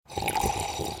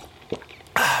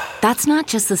That's not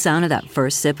just the sound of that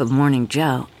first sip of Morning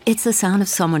Joe. It's the sound of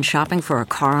someone shopping for a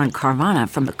car on Carvana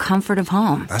from the comfort of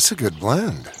home. That's a good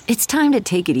blend. It's time to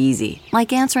take it easy,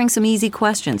 like answering some easy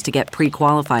questions to get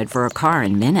pre-qualified for a car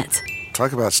in minutes.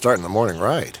 Talk about starting the morning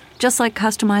right. Just like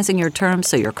customizing your terms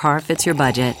so your car fits your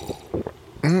budget.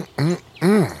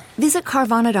 Visit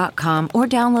Carvana.com or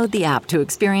download the app to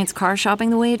experience car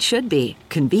shopping the way it should be.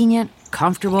 Convenient,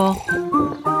 comfortable.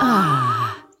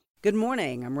 Good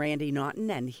morning, I'm Randy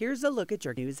Naughton, and here's a look at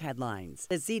your news headlines.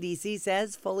 The CDC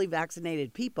says fully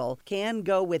vaccinated people can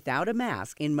go without a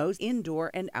mask in most indoor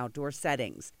and outdoor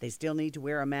settings. They still need to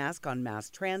wear a mask on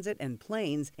mass transit and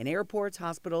planes, in airports,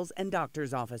 hospitals, and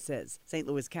doctors' offices. St.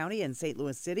 Louis County and St.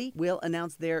 Louis City will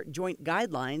announce their joint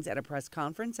guidelines at a press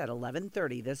conference at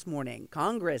 11:30 this morning.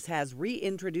 Congress has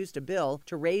reintroduced a bill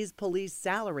to raise police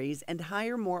salaries and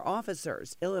hire more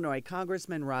officers. Illinois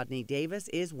Congressman Rodney Davis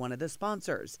is one of the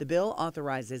sponsors. The bill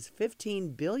authorizes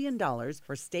 $15 billion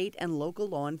for state and local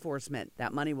law enforcement.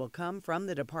 That money will come from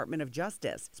the Department of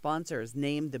Justice. Sponsors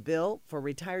named the bill for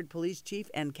retired police chief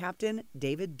and captain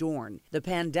David Dorn. The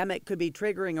pandemic could be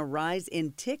triggering a rise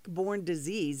in tick-borne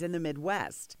disease in the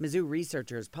Midwest. Mizzou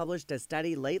researchers published a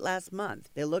study late last month.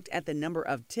 They looked at the number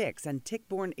of ticks and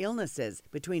tick-borne illnesses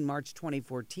between March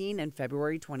 2014 and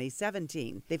February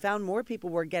 2017. They found more people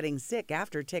were getting sick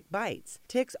after tick bites.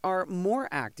 Ticks are more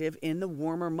active in the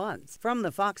warmer months. From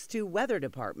the Fox 2 Weather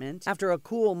Department, after a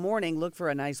cool morning, look for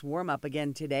a nice warm-up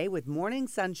again today with morning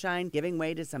sunshine giving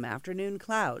way to some afternoon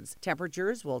clouds.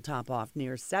 Temperatures will top off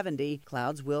near 70.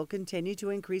 Clouds will continue to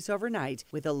increase overnight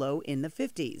with a low in the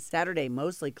 50s. Saturday,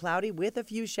 mostly cloudy with a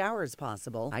few showers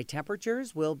possible. High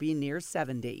temperatures will be near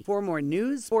 70. For more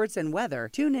news, sports, and weather,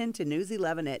 tune in to News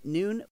 11 at noon.